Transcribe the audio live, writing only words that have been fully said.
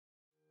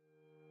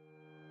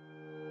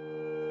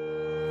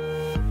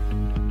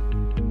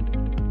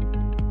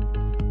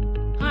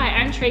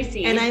I'm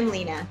Tracy. And I'm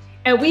Lena.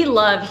 And we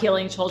love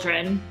healing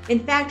children. In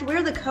fact,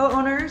 we're the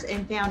co-owners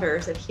and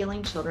founders of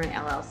Healing Children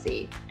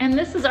LLC. And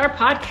this is our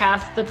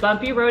podcast, The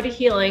Bumpy Road to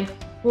Healing,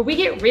 where we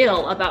get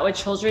real about what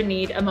children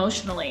need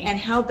emotionally. And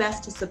how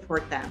best to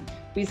support them.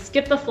 We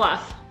skip the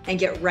fluff. And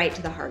get right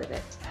to the heart of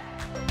it.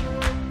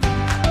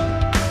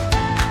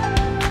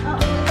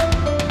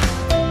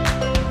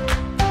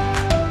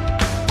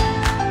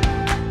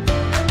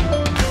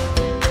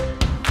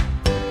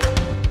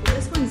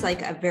 This one's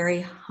like a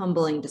very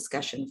humbling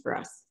discussion for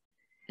us.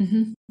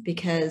 Mm-hmm.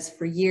 Because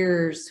for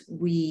years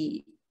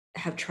we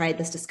have tried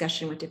this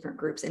discussion with different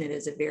groups, and it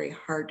is a very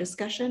hard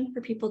discussion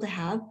for people to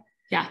have.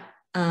 Yeah.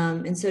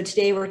 And so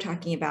today we're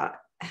talking about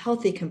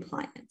healthy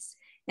compliance.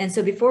 And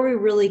so before we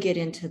really get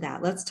into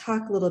that, let's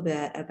talk a little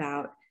bit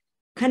about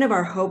kind of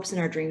our hopes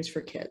and our dreams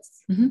for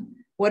kids,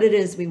 what it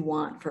is we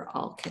want for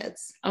all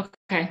kids.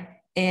 Okay.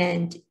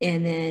 And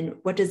then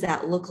what does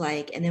that look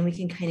like? And then we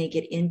can kind of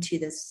get into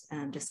this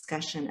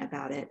discussion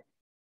about it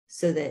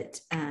so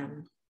that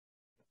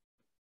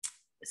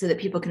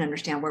people can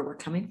understand where we're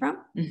coming from.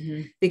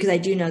 Mm-hmm. Because I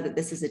do know that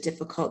this is a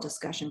difficult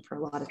discussion for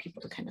a lot of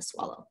people to kind of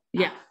swallow.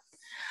 Yeah.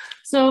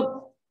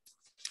 So,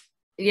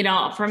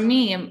 for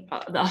me,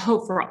 the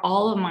hope for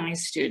all of my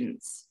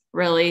students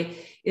really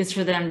is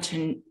for them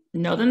to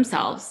know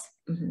themselves.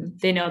 Mm-hmm.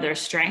 They know their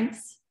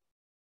strengths.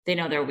 They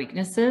know their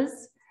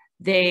weaknesses.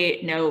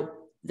 They know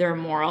their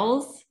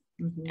morals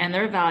and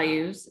their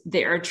values.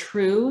 They are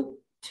true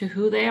to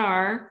who they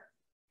are,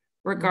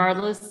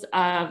 regardless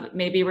of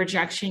maybe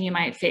rejection you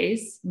might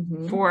face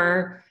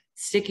for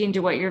sticking to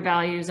what your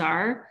values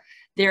are.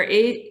 They're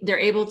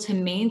able to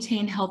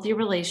maintain healthy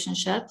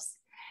relationships,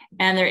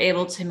 and they're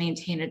able to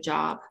maintain a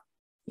job.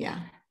 Yeah.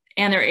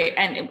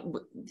 And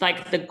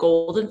like the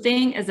golden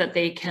thing is that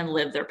they can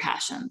live their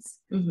passions.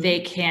 Mm-hmm. They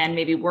can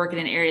maybe work in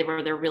an area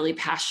where they're really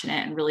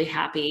passionate and really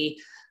happy,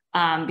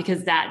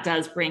 because that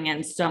does bring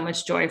in so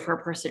much joy for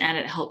a person, and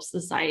it helps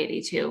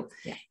society too.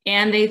 Yeah.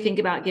 And they think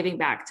about giving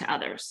back to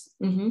others.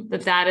 Mm-hmm.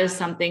 That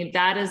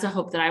is a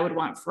hope that I would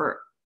want for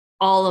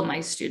all of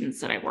my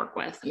students that I work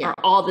with, or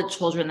all the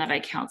children that I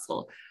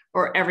counsel,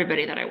 or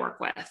everybody that I work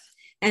with.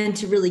 And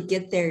to really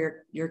get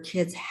there, your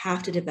kids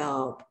have to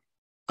develop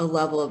a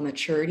level of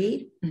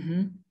maturity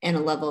and a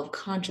level of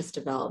conscious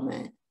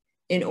development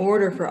in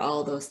order for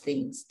all those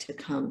things to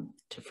come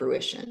to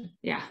fruition.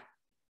 Yeah.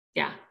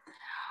 Yeah.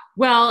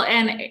 Well,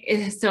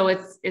 and so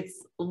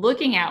it's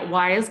looking at,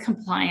 why is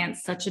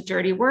compliance such a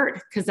dirty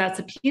word? Because that's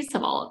a piece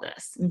of all of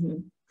this. Mm-hmm.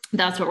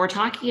 That's what we're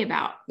talking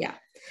about. Yeah.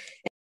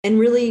 And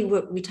really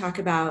what we talk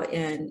about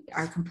in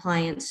our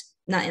compliance,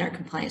 not in our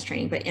compliance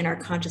training, but in our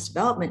conscious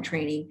development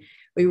training,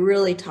 we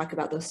really talk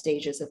about those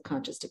stages of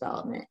conscious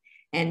development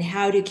and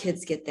how do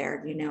kids get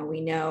there. We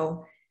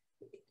know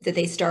that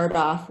they start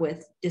off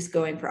with just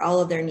going for all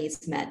of their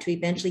needs met, to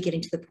eventually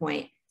getting to the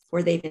point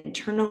where they've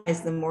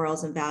internalized the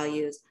morals and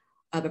values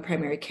of a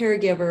primary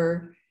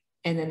caregiver,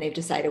 and then they've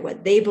decided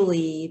what they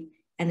believe.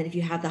 And then if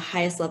you have the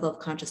highest level of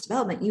conscious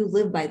development, you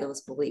live by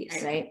those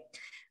beliefs, right?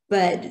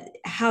 But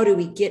how do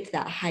we get to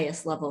that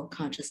highest level of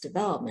conscious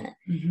development?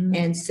 Mm-hmm.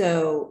 And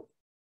so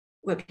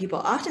what people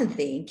often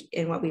think,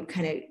 and what we've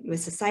kind of, with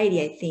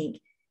society, I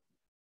think,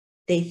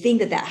 they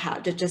think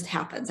that just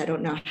happens. I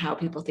don't know how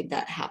people think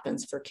that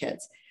happens for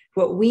kids.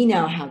 What we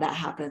know how that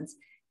happens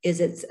is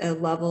it's a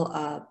level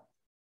of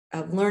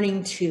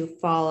learning to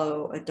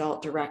follow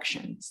adult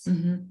directions,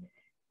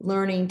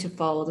 learning to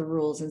follow the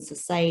rules in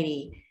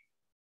society.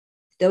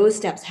 Those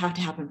steps have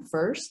to happen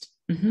first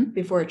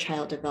before a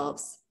child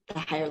develops the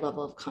higher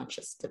level of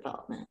conscious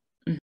development.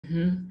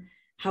 Mm-hmm.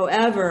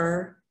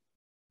 However,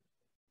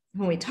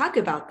 when we talk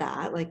about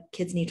that, like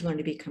kids need to learn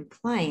to be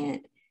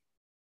compliant,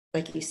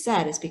 like you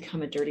said, it's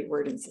become a dirty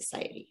word in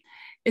society.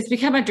 It's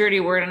become a dirty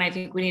word. And I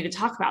think we need to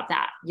talk about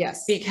that.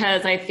 Yes.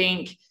 Because I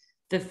think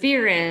the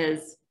fear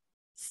is,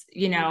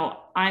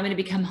 I'm going to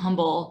become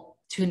humble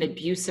to an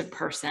abusive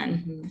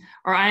person,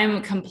 or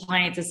I'm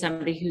compliant to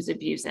somebody who's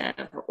abusive,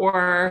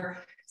 or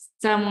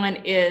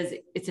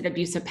it's an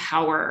abuse of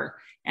power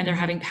and they're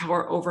having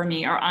power over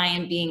me, or I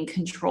am being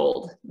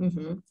controlled.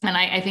 Mm-hmm. And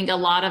I think a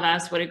lot of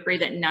us would agree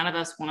that none of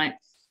us want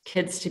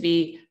kids to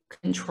be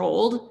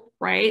controlled,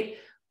 right?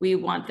 We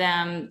want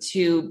them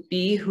to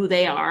be who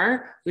they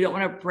are. We don't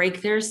want to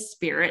break their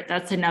spirit.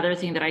 That's another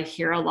thing that I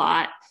hear a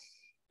lot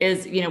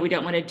is, we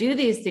don't want to do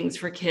these things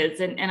for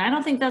kids. And I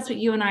don't think that's what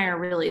you and I are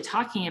really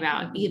talking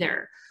about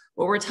either.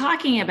 What we're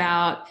talking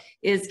about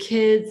is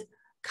kids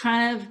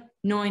kind of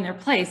knowing their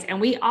place.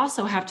 And we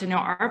also have to know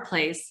our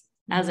place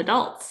as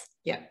adults.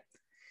 Yeah.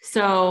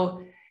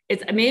 So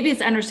it's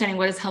understanding,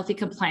 what does healthy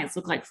compliance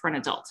look like for an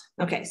adult?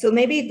 Okay. So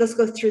maybe let's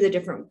go through the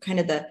different kind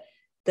of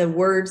the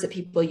words that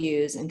people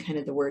use and kind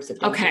of the words that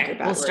they think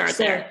about. We'll start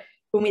there.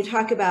 When we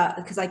talk about,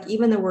 because like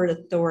even the word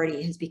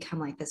authority has become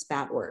like this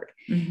bad word.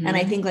 Mm-hmm. And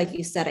I think, like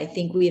you said, I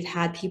think we have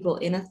had people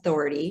in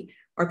authority,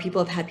 or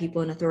people have had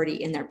people in authority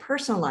in their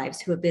personal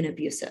lives who have been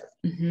abusive.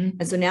 Mm-hmm.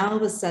 And so now all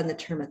of a sudden the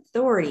term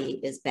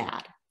authority is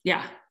bad.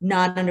 Yeah.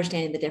 Not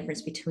understanding the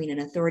difference between an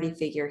authority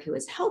figure who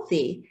is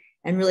healthy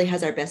and really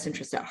has our best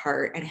interest at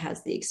heart and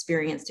has the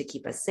experience to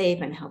keep us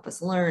safe and help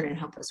us learn and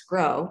help us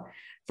grow,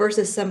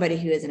 versus somebody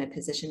who is in a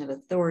position of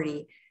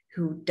authority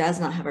who does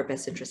not have our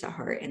best interest at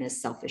heart and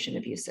is selfish and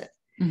abusive.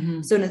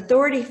 Mm-hmm. So an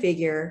authority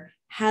figure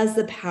has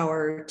the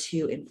power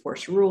to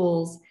enforce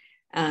rules,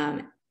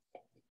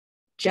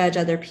 judge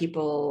other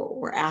people,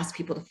 or ask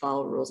people to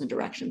follow rules and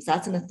directions.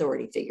 That's an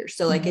authority figure.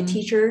 So like a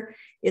teacher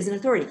is an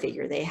authority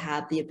figure. They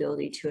have the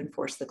ability to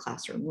enforce the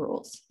classroom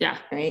rules. Yeah.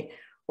 Right.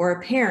 Or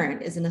a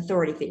parent is an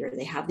authority figure.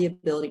 They have the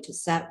ability to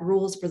set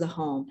rules for the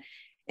home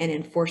and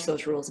enforce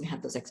those rules and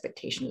have those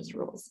expectations as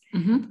rules.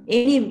 Mm-hmm.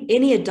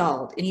 Any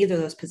adult in either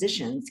of those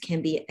positions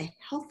can be a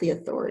healthy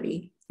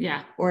authority,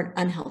 yeah, or an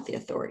unhealthy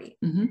authority.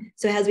 Mm-hmm.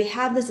 So as we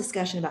have this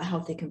discussion about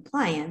healthy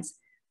compliance,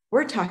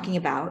 we're talking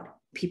about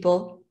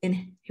people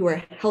who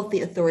are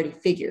healthy authority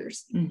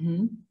figures,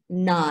 mm-hmm.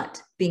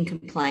 not being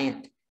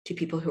compliant to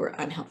people who are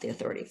unhealthy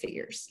authority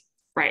figures.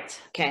 Right.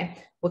 Okay,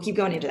 we'll keep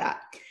going into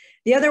that.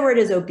 The other word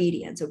is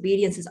obedience.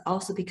 Obedience has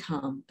also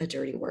become a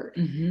dirty word.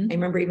 Mm-hmm. I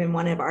remember even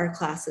one of our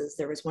classes,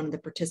 there was one of the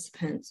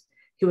participants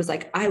who was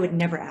like, I would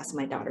never ask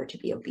my daughter to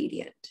be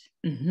obedient.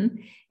 Mm-hmm.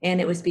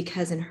 And it was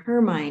because in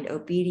her mind,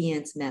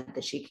 obedience meant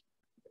that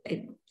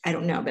I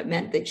don't know, but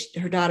meant that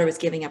her daughter was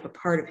giving up a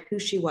part of who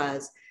she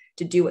was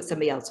to do what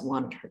somebody else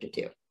wanted her to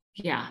do.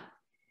 Yeah.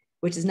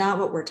 Which is not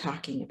what we're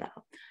talking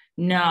about.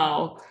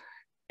 No.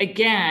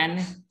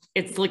 Again,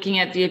 it's looking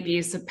at the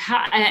abuse of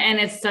power, and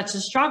it's such a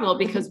struggle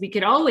because we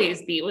could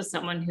always be with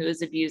someone who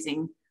is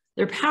abusing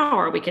their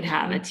power. We could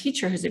have a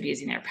teacher who's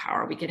abusing their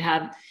power. We could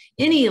have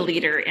any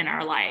leader in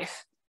our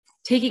life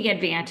taking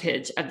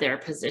advantage of their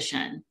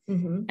position.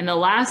 Mm-hmm. And the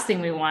last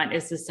thing we want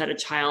is to set a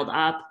child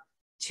up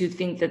to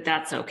think that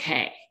that's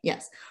okay.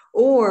 Yes.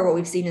 Or what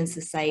we've seen in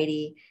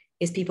society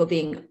is people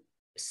being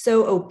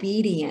so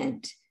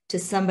obedient to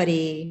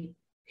somebody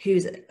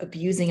who's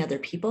abusing other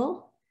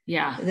people.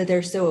 Yeah. That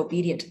they're so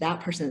obedient to that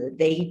person that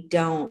they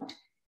don't,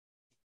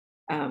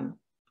 I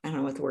don't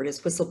know what the word is,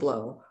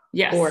 whistleblow.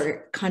 Yes.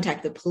 Or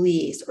contact the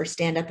police or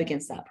stand up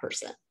against that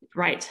person.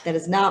 Right. That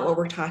is not what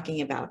we're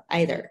talking about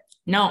either.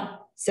 No.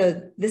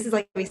 So this is,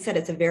 like we said,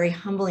 it's a very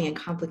humbling and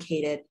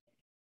complicated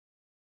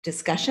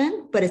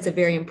discussion, but it's a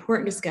very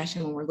important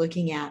discussion when we're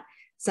looking at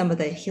some of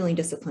the healing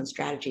discipline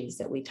strategies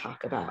that we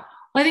talk about.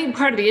 Well, I think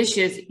part of the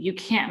issue is you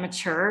can't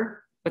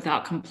mature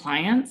without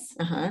compliance,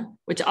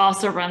 which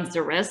also runs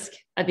the risk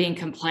of being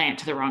compliant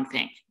to the wrong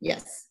thing.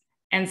 Yes.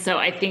 And so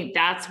I think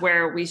that's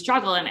where we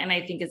struggle. And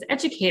I think as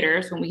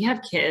educators, when we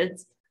have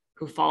kids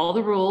who follow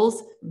the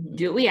rules,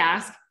 do what we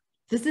ask,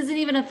 this isn't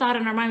even a thought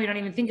in our mind. We don't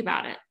even think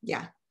about it.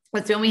 Yeah.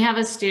 But when we have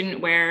a student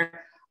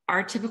where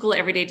our typical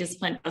everyday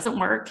discipline doesn't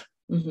work,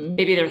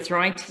 maybe they're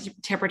throwing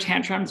temper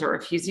tantrums or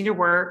refusing to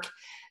work,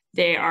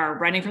 they are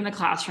running from the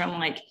classroom,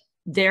 like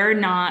they're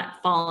not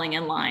falling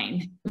in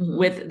line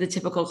with the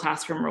typical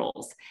classroom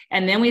rules.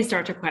 And then we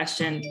start to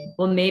question,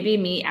 well, maybe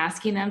me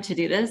asking them to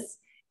do this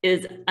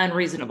is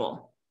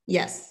unreasonable.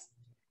 Yes.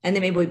 And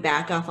then maybe we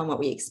back off on what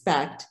we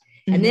expect.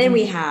 And then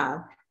we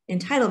have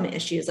entitlement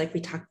issues like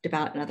we talked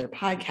about in other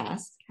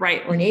podcasts,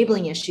 right? Or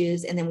enabling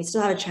issues. And then we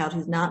still have a child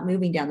who's not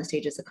moving down the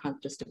stages of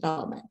conscious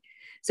development.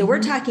 So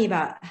we're talking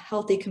about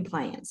healthy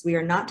compliance. We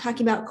are not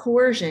talking about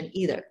coercion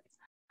either.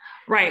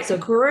 Right. So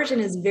coercion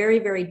is very,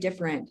 very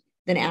different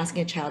than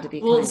asking a child to be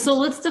well, kind. So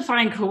let's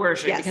define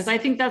coercion, because I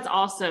think that's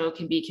also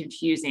can be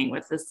confusing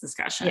with this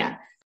discussion. Yeah.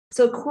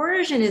 So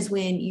coercion is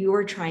when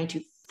you're trying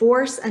to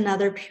force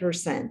another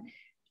person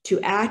to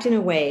act in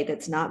a way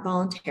that's not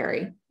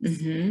voluntary,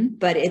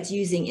 but it's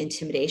using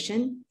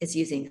intimidation, it's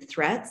using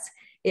threats.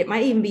 It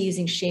might even be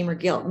using shame or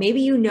guilt.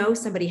 Maybe you know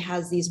somebody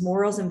has these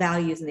morals and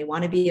values and they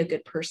want to be a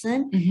good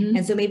person.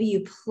 And so maybe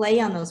you play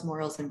on those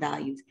morals and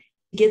values,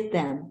 get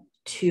them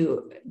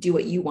to do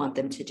what you want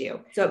them to do.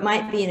 So it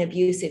might be an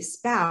abusive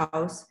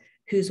spouse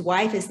whose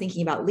wife is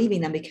thinking about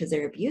leaving them because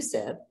they're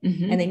abusive,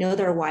 and they know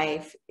their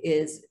wife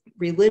is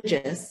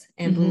religious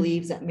and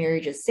believes that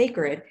marriage is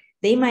sacred.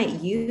 They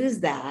might use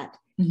that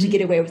to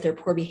get away with their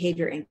poor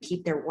behavior and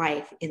keep their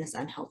wife in this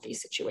unhealthy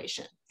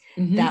situation.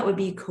 That would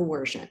be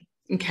coercion.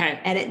 Okay.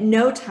 And at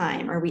no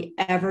time are we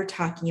ever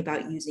talking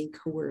about using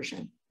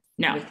coercion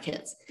with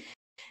kids.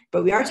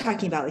 But we are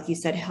talking about, like you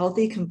said,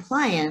 healthy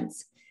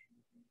compliance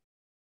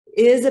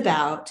is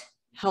about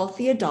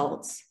healthy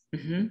adults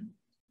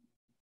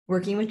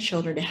working with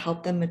children to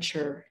help them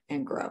mature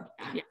and grow.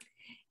 Yeah.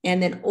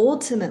 And then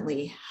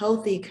ultimately,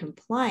 healthy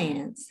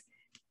compliance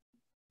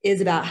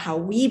is about how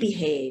we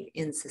behave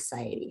in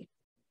society.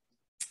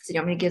 So you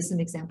want me to give some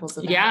examples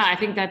of that? Yeah, I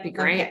think that'd be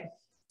great. Okay.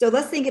 So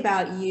let's think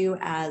about you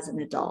as an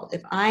adult.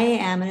 If I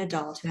am an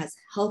adult who has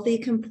healthy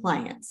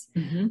compliance,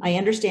 I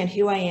understand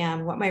who I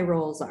am, what my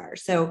roles are.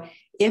 So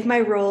if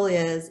my role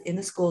is in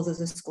the schools as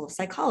a school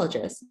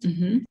psychologist,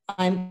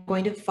 I'm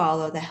going to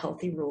follow the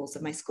healthy rules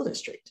of my school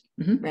district,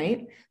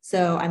 right?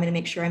 So I'm going to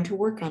make sure I'm to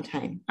work on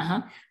time.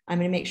 I'm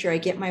going to make sure I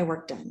get my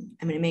work done.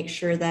 I'm going to make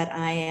sure that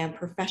I am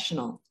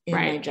professional in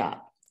my job.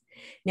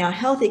 Now,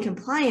 healthy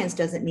compliance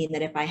doesn't mean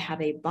that if I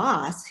have a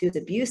boss who's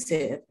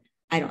abusive,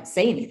 I don't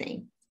say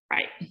anything.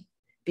 Right.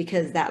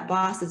 because that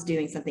boss is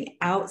doing something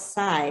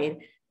outside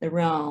the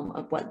realm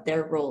of what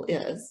their role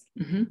is,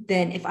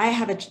 then if I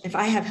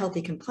have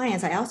healthy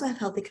compliance, I also have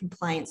healthy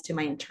compliance to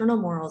my internal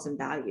morals and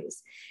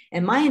values.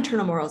 And my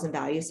internal morals and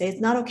values say it's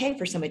not okay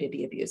for somebody to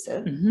be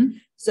abusive.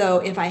 So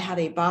if I have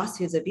a boss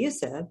who's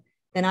abusive,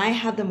 then I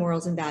have the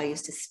morals and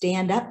values to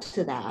stand up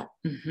to that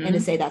and to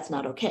say that's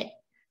not okay.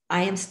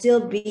 I am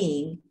still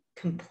being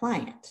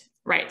compliant.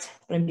 Right.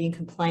 But I'm being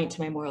compliant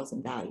to my morals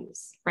and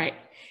values. Right.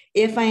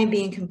 If I am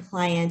being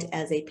compliant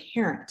as a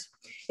parent,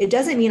 it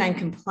doesn't mean I'm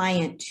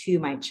compliant to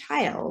my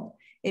child.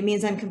 It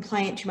means I'm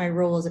compliant to my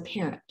role as a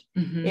parent.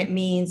 It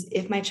means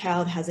if my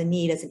child has a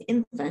need as an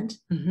infant,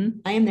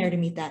 I am there to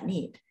meet that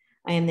need.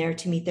 I am there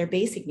to meet their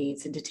basic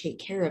needs and to take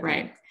care of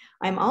them.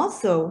 I'm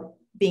also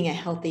being a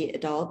healthy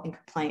adult and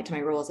compliant to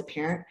my role as a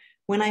parent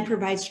when I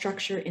provide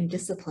structure and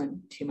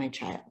discipline to my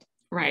child.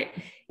 Right.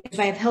 If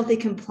I have healthy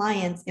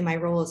compliance in my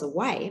role as a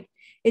wife,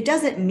 it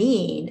doesn't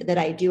mean that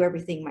I do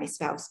everything my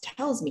spouse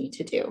tells me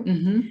to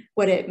do.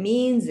 What it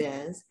means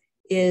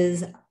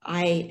is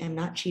I am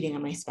not cheating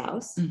on my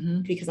spouse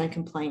because I'm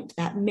compliant to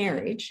that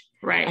marriage.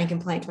 Right. I'm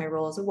compliant to my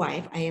role as a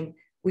wife.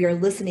 We are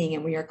listening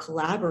and we are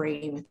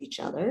collaborating with each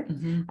other.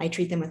 I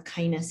treat them with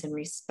kindness and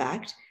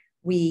respect.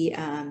 We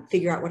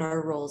figure out what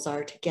our roles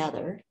are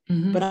together,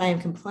 but I am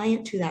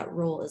compliant to that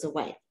role as a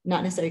wife,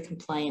 not necessarily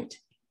compliant.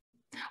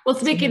 Well,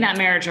 it's making that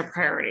marriage a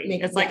priority.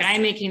 It's like,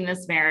 I'm making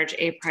this marriage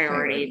a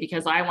priority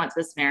because I want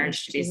this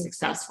marriage to be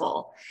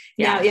successful.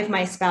 Now, if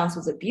my spouse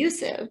was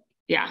abusive,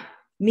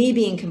 me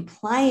being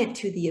compliant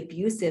to the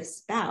abusive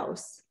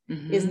spouse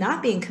is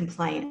not being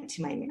compliant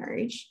to my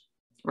marriage.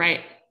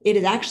 Right. It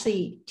is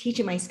actually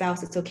teaching my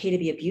spouse it's okay to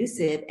be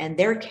abusive and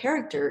their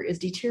character is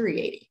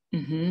deteriorating.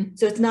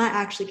 So it's not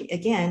actually,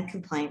 again,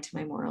 compliant to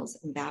my morals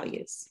and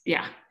values.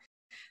 Yeah.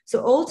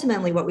 So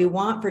ultimately what we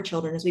want for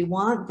children is we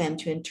want them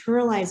to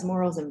internalize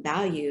morals and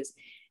values,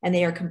 and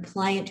they are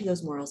compliant to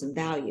those morals and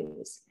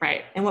values.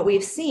 Right. And what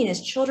we've seen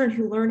is children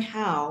who learn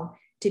how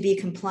to be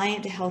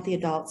compliant to healthy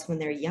adults when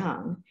they're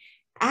young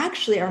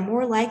actually are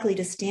more likely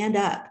to stand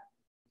up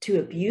to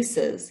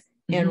abuses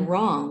and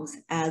wrongs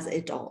as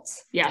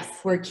adults. Yes.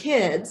 Where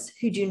kids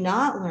who do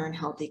not learn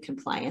healthy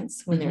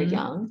compliance when they're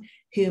young,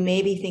 who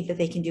maybe think that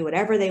they can do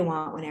whatever they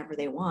want whenever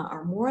they want,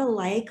 are more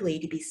likely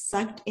to be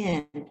sucked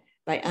in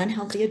by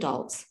unhealthy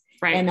adults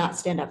and not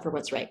stand up for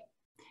what's right.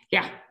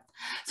 Yeah.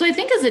 So I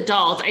think as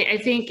adults, I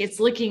think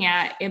it's looking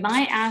at, what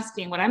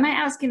am I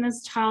asking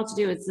this child to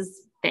do? Is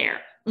this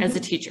fair as a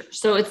teacher?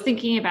 So it's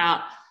thinking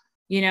about,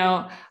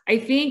 I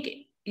think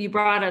you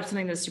brought up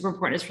something that's super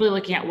important. It's really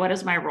looking at what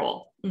is my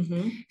role?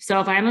 So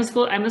if I'm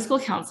a school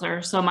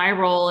counselor. So my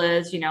role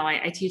is,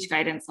 I teach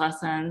guidance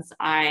lessons.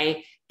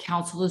 I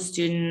counsel the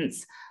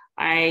students.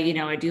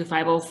 I do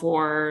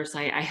 504s.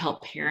 I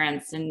help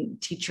parents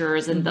and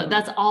teachers, and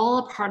that's all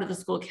a part of the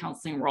school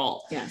counseling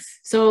role. Yes.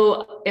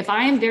 So if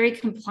I am very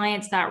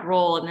compliant to that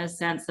role in the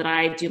sense that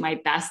I do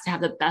my best to have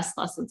the best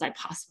lessons I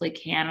possibly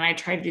can, and I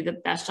try to do the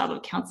best job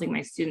of counseling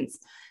my students,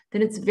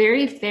 then it's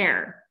very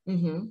fair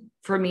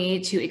for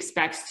me to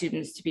expect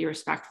students to be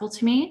respectful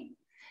to me.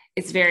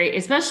 It's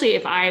especially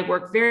if I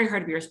work very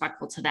hard to be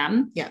respectful to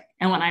them. Yeah.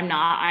 And when I'm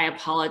not, I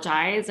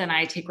apologize and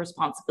I take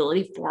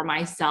responsibility for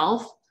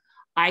myself.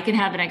 I can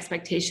have an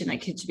expectation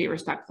that kids should be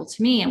respectful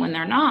to me. And when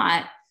they're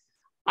not,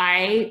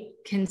 I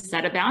can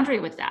set a boundary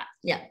with that.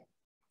 Yeah.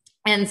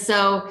 And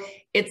so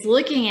it's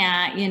looking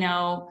at,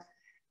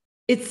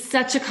 it's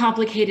such a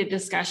complicated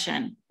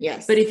discussion.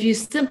 Yes. But if you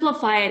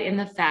simplify it in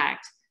the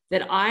fact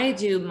that I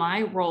do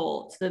my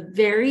role to the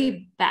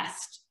very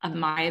best of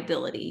my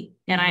ability,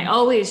 and I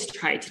always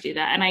try to do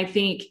that. And I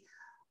think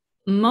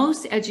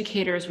most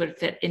educators would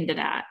fit into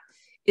that.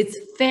 It's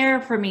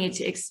fair for me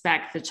to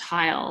expect the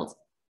child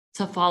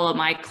to follow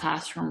my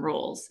classroom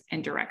rules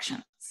and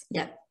directions.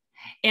 Yeah.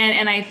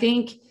 And I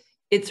think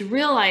it's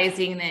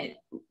realizing that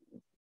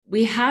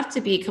we have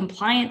to be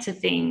compliant to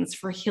things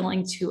for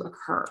healing to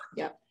occur.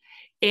 Yeah.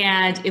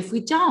 And if we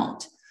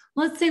don't,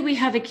 let's say we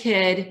have a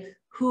kid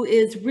who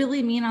is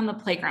really mean on the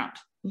playground.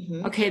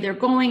 Okay, they're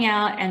going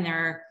out and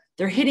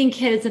they're hitting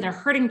kids and they're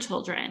hurting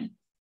children.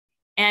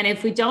 And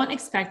if we don't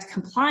expect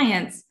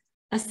compliance,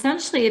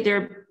 essentially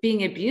they're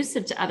being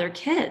abusive to other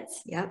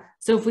kids. Yep.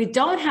 So if we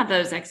don't have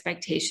those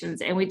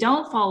expectations and we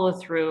don't follow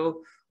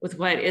through with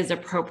what is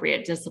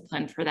appropriate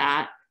discipline for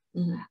that,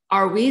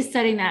 are we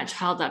setting that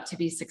child up to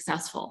be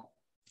successful?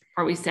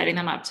 Are we setting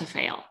them up to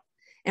fail?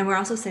 And we're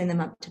also setting them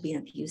up to be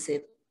an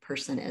abusive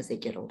person as they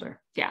get older.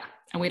 Yeah.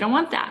 And we don't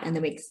want that. And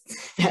then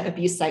that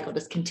abuse cycle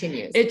just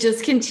continues. It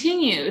just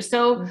continues.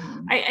 So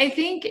I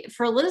think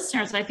for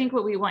listeners, I think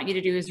what we want you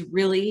to do is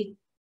really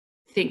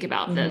think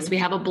about this. We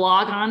have a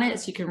blog on it,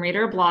 so you can read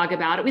our blog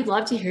about it. We'd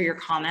love to hear your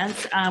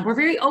comments. We're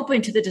very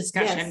open to the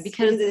discussion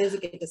because it is a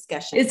good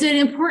discussion. It's an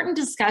important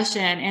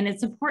discussion, and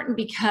it's important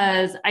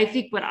because I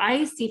think what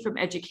I see from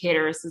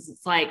educators is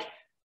it's like,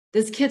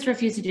 this kid's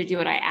refusing to do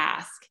what I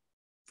ask.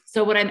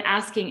 So what I'm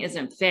asking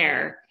isn't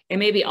fair. And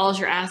maybe all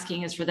you're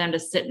asking is for them to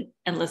sit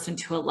and listen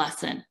to a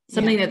lesson,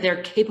 something that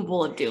they're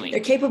capable of doing.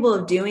 They're capable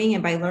of doing.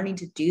 And by learning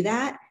to do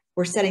that,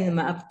 we're setting them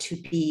up to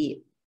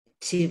be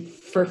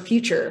for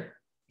future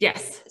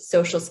Yes,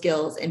 social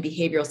skills and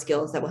behavioral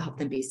skills that will help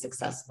them be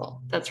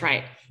successful. that's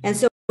right. And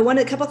so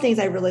a couple of things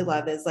I really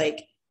love is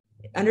like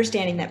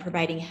understanding that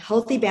providing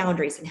healthy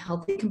boundaries and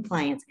healthy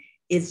compliance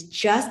is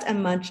just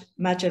as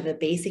much of a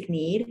basic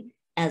need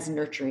as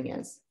nurturing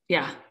is.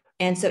 Yeah.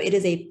 And so it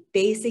is a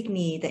basic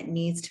need that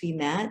needs to be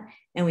met.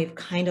 And we've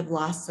kind of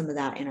lost some of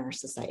that in our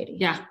society.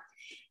 Yeah.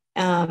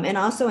 And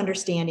also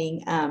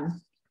understanding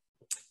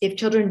if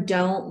children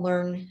don't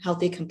learn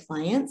healthy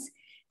compliance,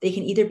 they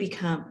can either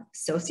become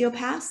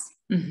sociopaths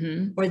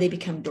or they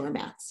become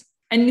doormats.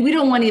 And we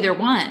don't want either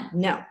one.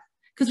 No.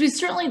 Because we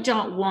certainly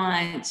don't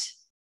want,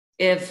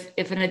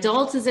 if an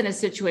adult is in a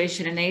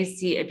situation and they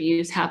see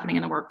abuse happening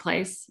in the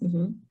workplace,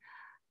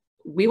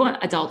 we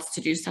want adults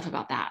to do stuff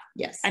about that.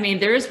 Yes. I mean,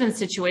 there's been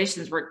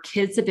situations where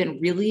kids have been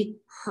really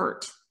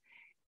hurt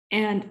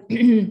and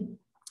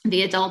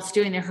the adults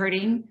doing the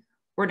hurting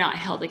were not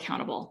held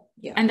accountable.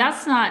 Yeah. And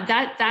that's not,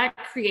 that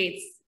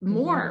creates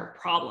more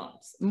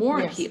problems,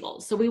 more people.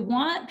 So we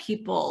want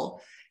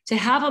people to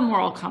have a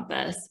moral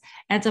compass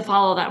and to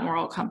follow that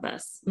moral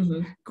compass.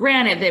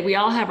 Granted that we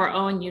all have our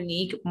own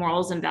unique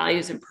morals and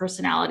values and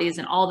personalities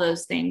and all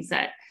those things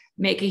that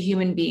make a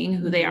human being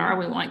who they are.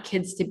 We want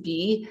kids to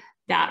be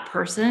that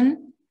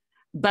person.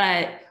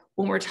 But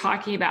when we're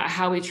talking about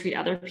how we treat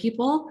other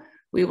people,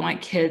 we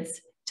want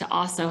kids to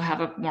also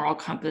have a moral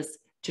compass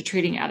to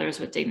treating others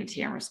with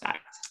dignity and respect.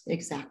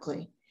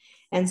 Exactly.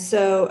 And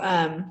so,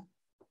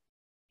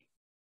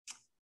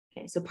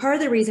 so part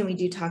of the reason we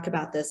do talk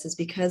about this is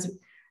because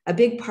a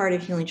big part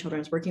of healing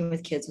children is working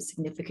with kids with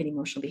significant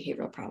emotional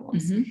behavioral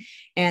problems.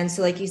 And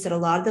so, like you said, a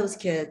lot of those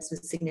kids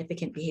with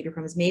significant behavior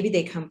problems, maybe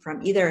they come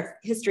from either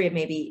a history of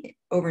maybe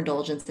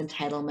overindulgence,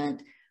 entitlement,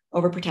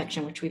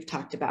 overprotection, which we've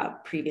talked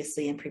about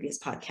previously in previous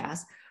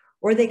podcasts,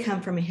 or they come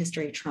from a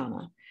history of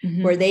trauma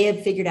where they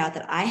have figured out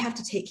that I have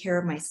to take care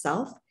of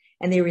myself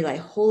and they rely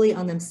wholly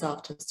on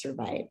themselves to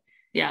survive.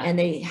 Yeah.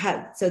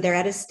 And so they're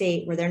at a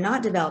state where they're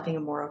not developing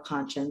a moral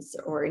conscience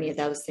or any of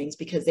those things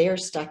because they are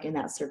stuck in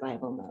that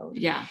survival mode.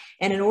 Yeah.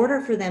 And in order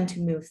for them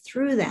to move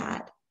through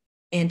that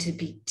and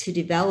to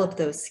develop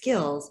those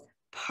skills,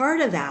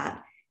 part of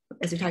that,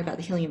 as we talk about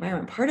the healing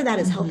environment, part of that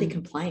is healthy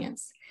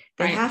compliance.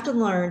 They have to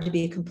learn to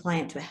be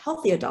compliant to a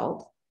healthy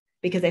adult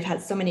because they've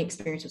had so many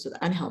experiences with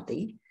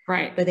unhealthy.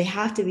 Right. But they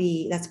have to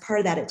be, that's part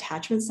of that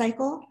attachment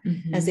cycle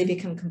as they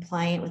become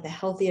compliant with a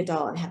healthy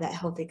adult and have that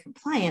healthy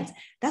compliance.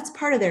 That's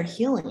part of their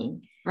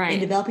healing and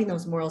developing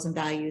those morals and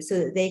values so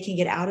that they can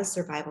get out of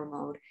survival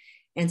mode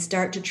and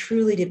start to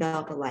truly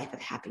develop a life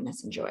of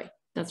happiness and joy.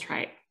 That's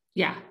right.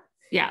 Yeah.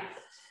 Yeah.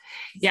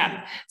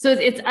 Yeah. So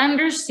it's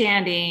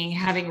understanding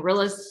having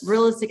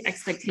realistic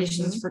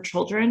expectations for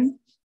children.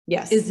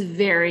 Yes. Is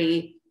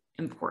very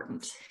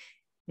important.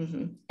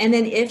 And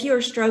then if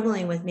you're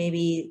struggling with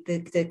maybe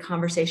the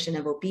conversation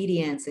of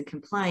obedience and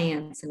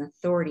compliance and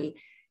authority,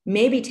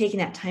 maybe taking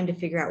that time to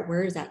figure out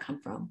where does that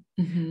come from?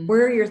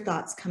 Where are your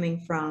thoughts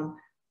coming from?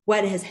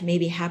 What has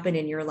maybe happened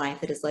in your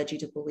life that has led you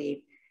to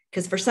believe?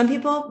 Because for some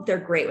people, they're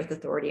great with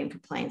authority and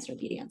compliance and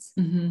obedience.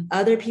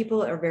 Other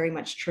people are very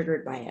much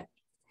triggered by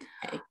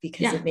it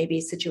because of maybe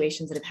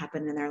situations that have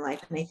happened in their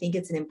life. And I think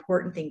it's an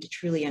important thing to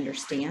truly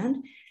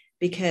understand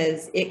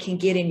because it can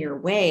get in your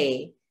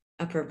way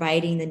of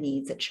providing the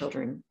needs that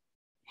children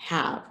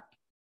have.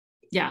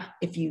 Yeah.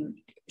 If you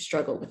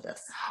struggle with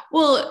this.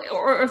 Well,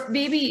 or if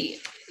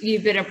maybe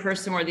you've been a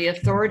person where the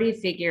authority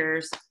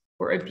figures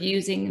were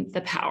abusing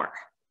the power.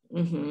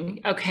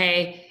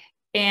 Okay.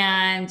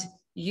 And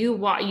you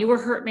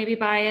were hurt maybe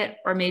by it,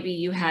 or maybe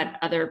you had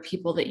other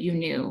people that you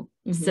knew,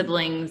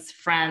 siblings,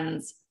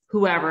 friends,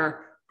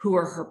 whoever, who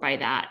were hurt by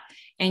that.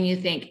 And you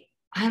think,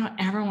 I don't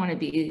ever want to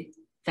be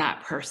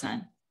that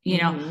person. You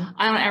know,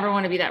 I don't ever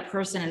want to be that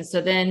person. And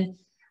so then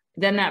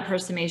that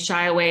person may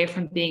shy away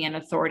from being an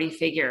authority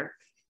figure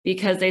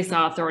because they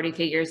saw authority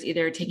figures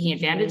either taking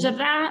advantage of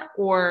that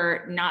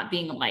or not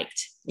being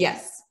liked.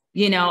 Yes.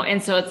 You know,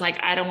 and so it's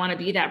like, I don't want to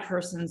be that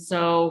person.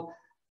 So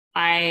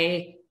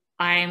I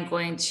am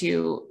going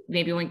to,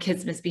 maybe when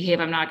kids misbehave,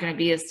 I'm not going to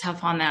be as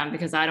tough on them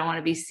because I don't want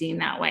to be seen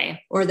that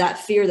way. Or that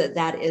fear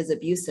that is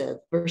abusive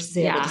versus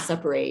able to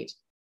separate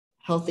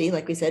healthy,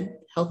 like we said,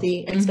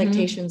 healthy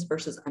expectations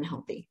versus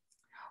unhealthy.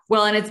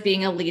 Well, and it's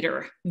being a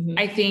leader.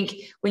 I think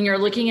when you're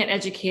looking at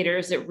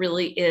educators, it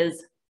really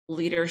is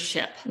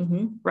leadership,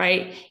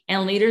 right?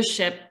 And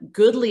leadership,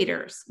 good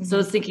leaders. So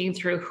it's thinking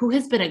through who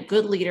has been a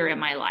good leader in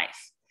my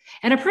life.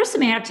 And a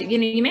person may have to,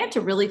 you may have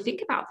to really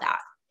think about that.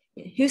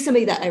 Who's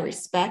somebody that I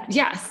respect?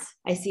 Yes.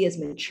 I see as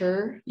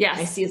mature. Yes.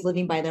 I see as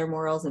living by their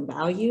morals and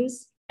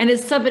values. And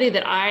it's somebody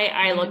that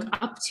I look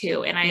up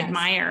to and I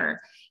admire.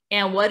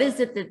 And what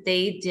is it that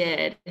they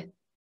did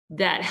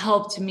that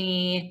helped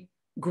me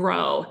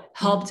grow,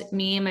 helped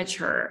me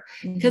mature?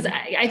 Because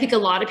I think a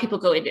lot of people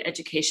go into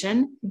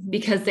education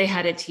because they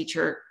had a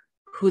teacher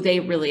who they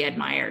really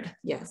admired.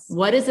 Yes.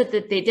 What is it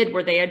that they did?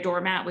 Were they a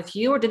doormat with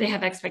you, or did they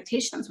have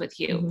expectations with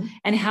you?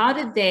 And how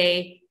did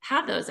they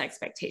have those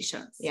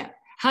expectations? Yeah.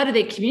 How do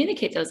they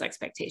communicate those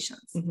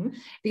expectations?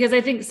 Because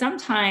I think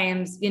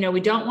sometimes,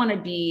 we don't want to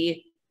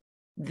be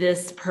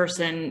this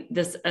person,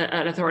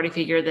 an authority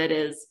figure that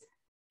is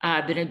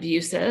been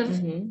abusive,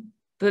 Mm-hmm.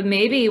 but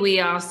maybe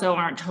we also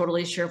aren't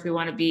totally sure if we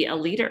want to be a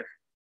leader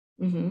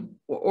Mm-hmm.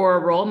 or a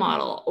role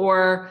model,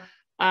 or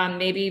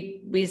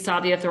maybe we saw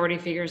the authority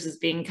figures as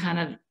being kind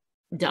of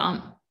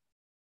dumb.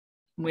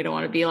 We don't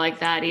want to be like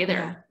that either.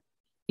 Yeah.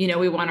 You know,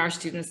 we want our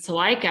students to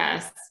like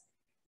us,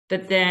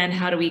 but then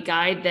how do we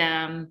guide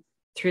them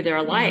through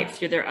their life,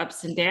 through their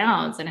ups and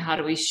downs, and how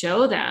do we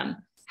show them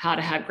how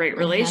to have great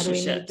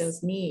relationships? How do we meet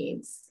those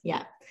needs?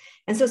 Yeah.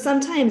 And so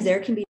sometimes there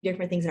can be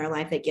different things in our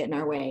life that get in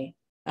our way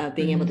of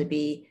being able to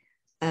be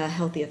a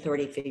healthy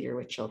authority figure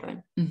with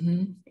children.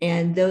 Mm-hmm.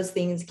 And those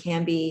things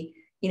can be,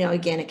 you know,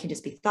 again, it can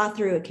just be thought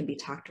through. It can be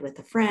talked with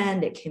a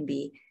friend. It can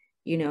be,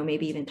 you know,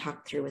 maybe even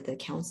talked through with a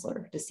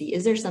counselor to see,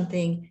 is there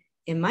something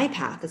in my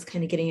path that's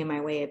kind of getting in my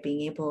way of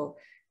being able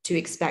to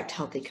expect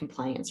healthy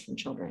compliance from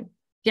children?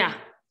 Yeah.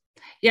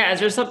 Yeah.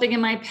 Is there something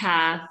in my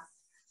path?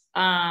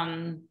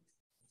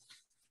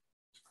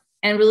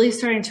 And really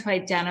starting to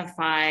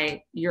identify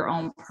your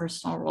own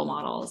personal role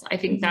models. I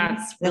think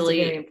that's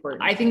really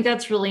important. I think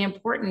that's really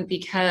important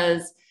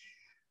because,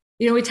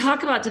 you know, we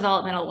talk about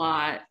development a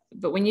lot,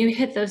 but when you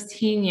hit those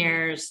teen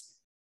years,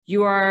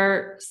 you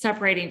are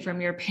separating from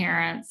your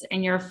parents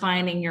and you're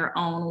finding your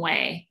own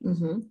way.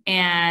 Mm-hmm.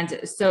 And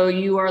so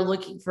you are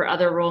looking for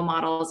other role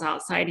models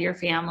outside of your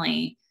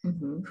family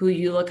who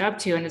you look up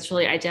to. And it's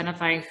really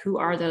identifying who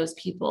are those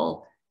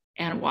people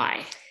and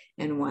why.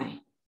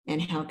 And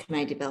how can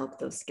I develop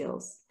those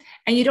skills?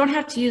 And you don't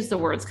have to use the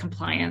words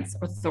compliance,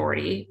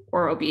 authority,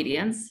 or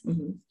obedience.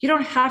 Mm-hmm. You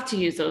don't have to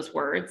use those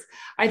words.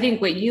 I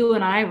think what you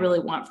and I really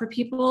want for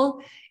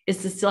people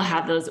is to still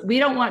have those. We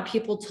don't want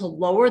people to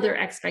lower their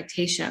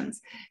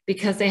expectations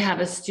because they have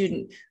a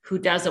student who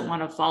doesn't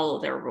want to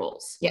follow their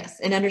rules.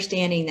 Yes. And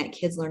understanding that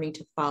kids learning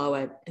to follow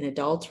an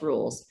adult's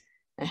rules,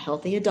 a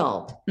healthy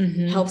adult,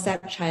 helps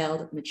that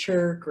child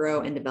mature, grow,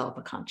 and develop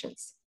a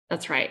conscience.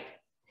 That's right.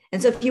 And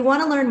so if you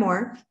want to learn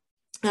more,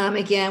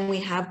 again, we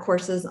have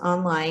courses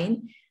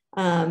online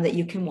that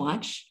you can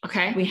watch.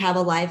 Okay. We have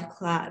a live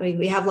class.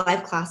 We have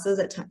live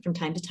classes from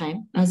time to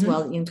time as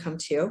well that you can come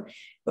to.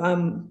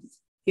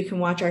 You can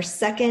watch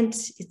it's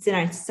in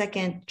our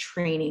second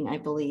training, I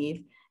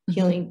believe,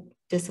 Healing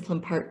Discipline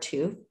Part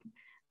 2,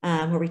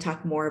 where we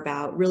talk more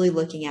about really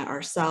looking at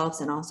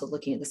ourselves and also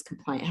looking at this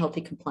healthy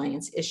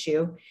compliance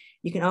issue.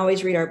 You can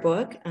always read our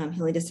book,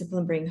 Healing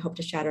Discipline, Bring Hope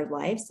to Shattered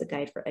Lives, a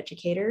guide for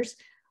educators,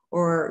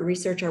 or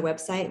research our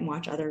website and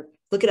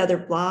look at other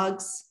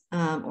blogs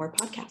or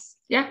podcasts.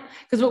 Yeah,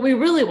 because what we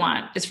really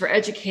want is for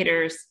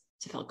educators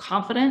to feel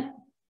confident,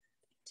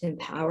 to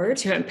empower.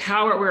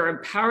 We're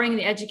empowering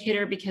the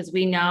educator because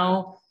we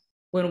know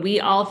when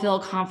we all feel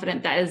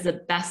confident, that is the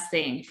best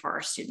thing for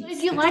our students. So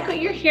if you like what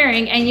you're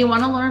hearing and you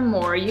want to learn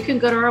more, you can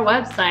go to our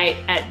website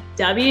at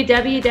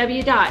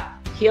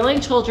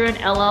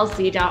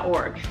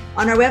www.healingchildrenllc.org.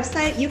 On our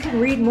website, you can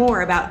read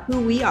more about who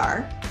we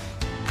are.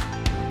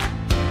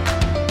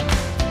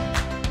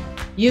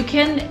 You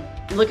can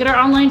look at our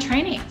online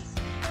trainings.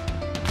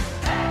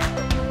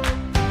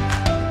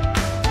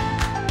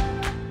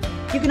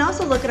 You can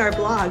also look at our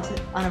blogs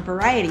on a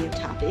variety of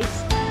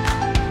topics.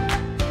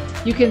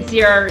 You can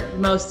see our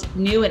most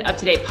new and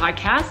up-to-date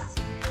podcasts.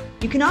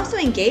 You can also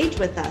engage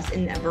with us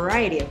in a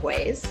variety of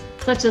ways,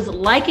 such as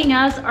liking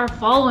us or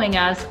following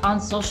us on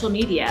social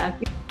media.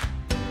 You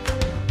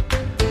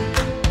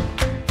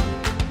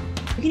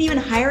can even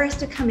hire us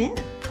to come in.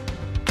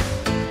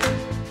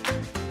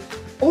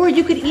 Or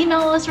you could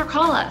email us or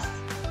call us.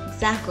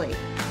 Exactly.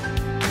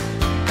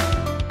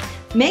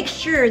 Make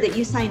sure that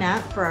you sign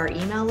up for our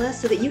email list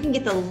so that you can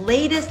get the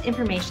latest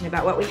information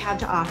about what we have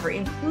to offer,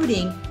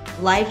 including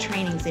live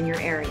trainings in your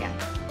area.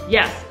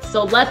 Yes,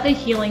 so let the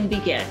healing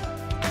begin.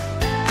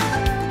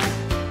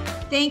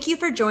 Thank you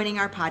for joining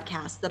our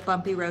podcast, The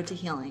Bumpy Road to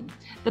Healing.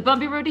 The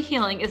Bumpy Road to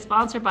Healing is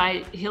sponsored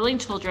by Healing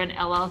Children,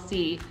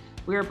 LLC.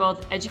 We are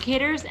both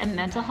educators and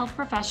mental health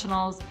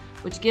professionals,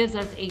 which gives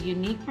us a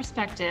unique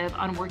perspective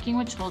on working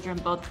with children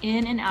both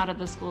in and out of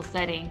the school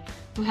setting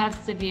who have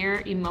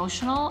severe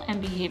emotional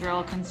and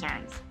behavioral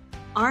concerns.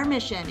 Our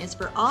mission is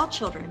for all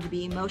children to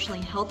be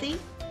emotionally healthy,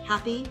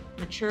 happy,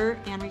 mature,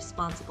 and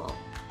responsible.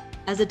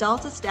 As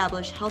adults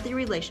establish healthy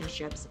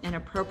relationships and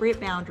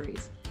appropriate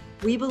boundaries,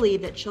 we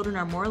believe that children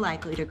are more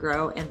likely to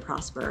grow and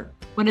prosper.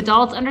 When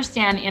adults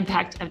understand the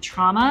impact of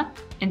trauma,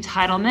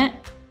 entitlement,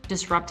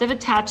 disruptive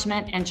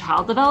attachment, and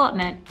child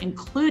development,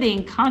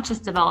 including conscious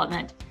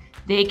development,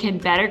 they can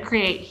better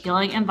create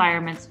healing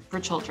environments for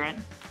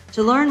children.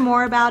 To learn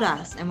more about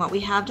us and what we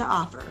have to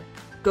offer,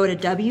 go to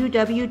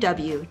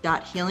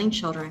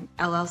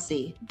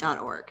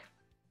www.healingchildrenllc.org.